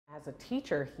As a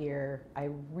teacher here, I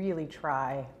really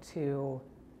try to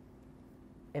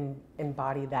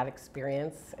embody that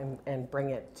experience and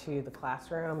bring it to the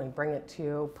classroom and bring it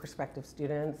to prospective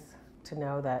students to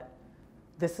know that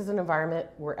this is an environment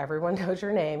where everyone knows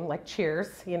your name, like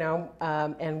cheers, you know,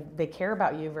 and they care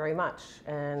about you very much,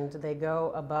 and they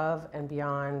go above and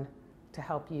beyond to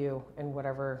help you in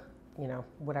whatever, you know,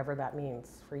 whatever that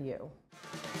means for you.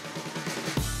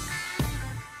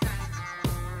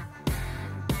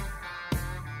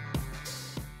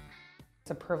 It's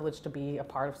a privilege to be a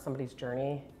part of somebody's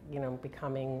journey, you know,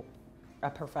 becoming a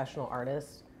professional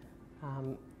artist.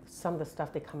 Some of the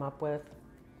stuff they come up with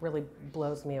really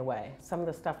blows me away. Some of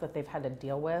the stuff that they've had to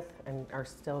deal with and are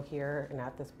still here and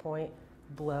at this point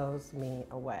blows me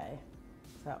away.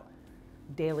 So,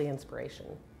 daily inspiration.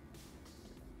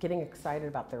 Getting excited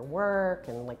about their work,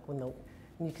 and like when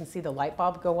you can see the light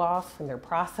bulb go off in their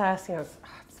process, you know,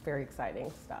 it's very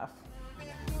exciting stuff.